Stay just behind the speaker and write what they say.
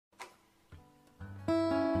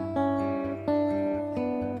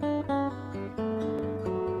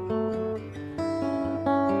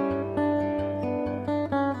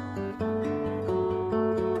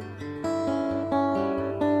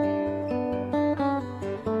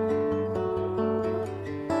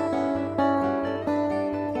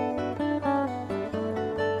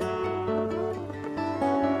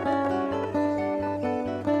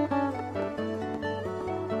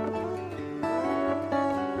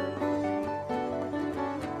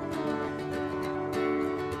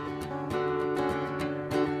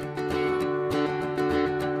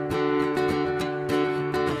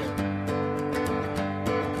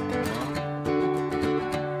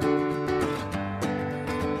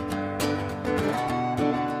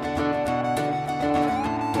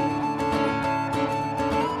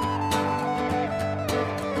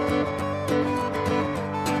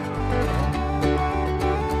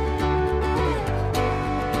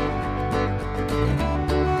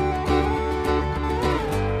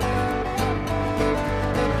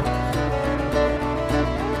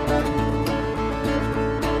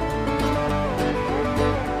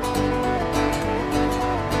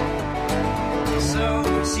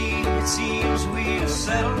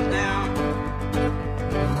settled down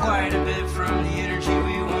quite a bit from the energy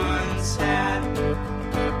we once had.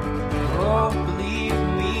 Oh, believe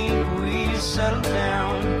me, we settled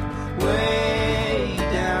down, way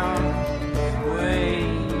down, way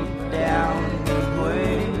down,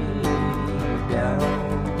 way down.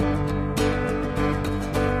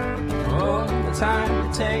 Oh, the time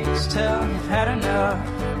it takes till you've had enough,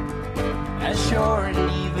 as sure and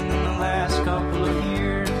even in the last couple of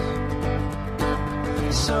years.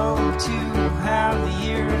 So to have the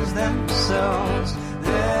years themselves,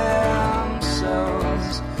 the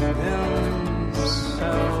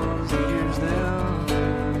years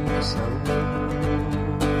themselves.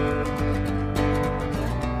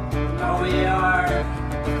 All we are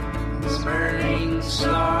is burning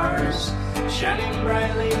stars, shining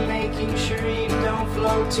brightly, making sure you don't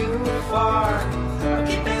float too far. I'll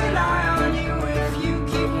keep an eye on you if you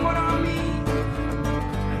keep one on me.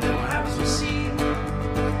 And then what happens we'll see.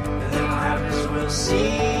 And then what happens we'll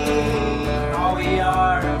see. All we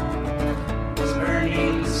are is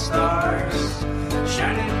burning stars,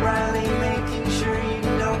 shining brightly, making sure you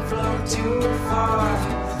don't float too far.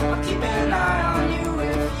 I'll keep an eye on you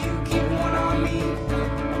if you keep one on me.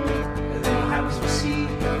 And then what happens we'll see.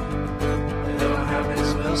 And then what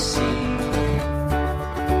happens we'll see.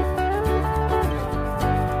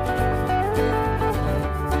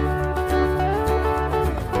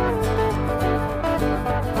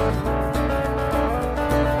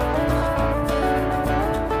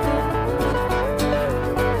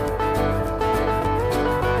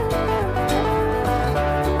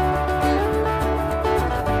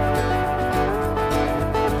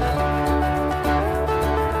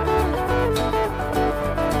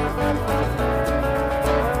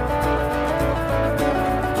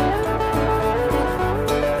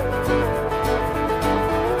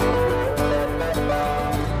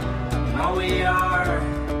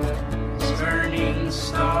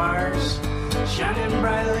 Shining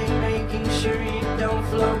brightly, making sure you don't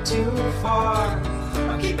float too far.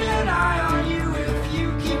 I'll keep an eye on you if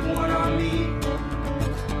you keep one on me.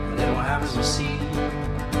 And then what happens we'll see.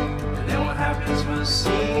 And then what happens we'll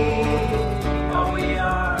see. All we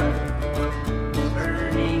are is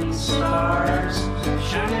burning stars,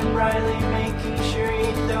 shining brightly, making sure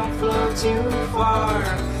you don't float too far.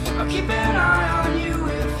 I'll keep an eye on you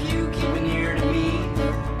if you keep an ear to me.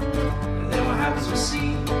 And then what happens we'll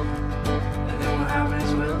see.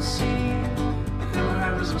 We'll see. Then what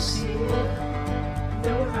happens we'll see.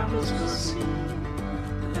 Then what happens we'll see.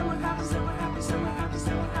 Then what happens, then what happens, then what happens,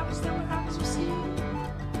 then what happens.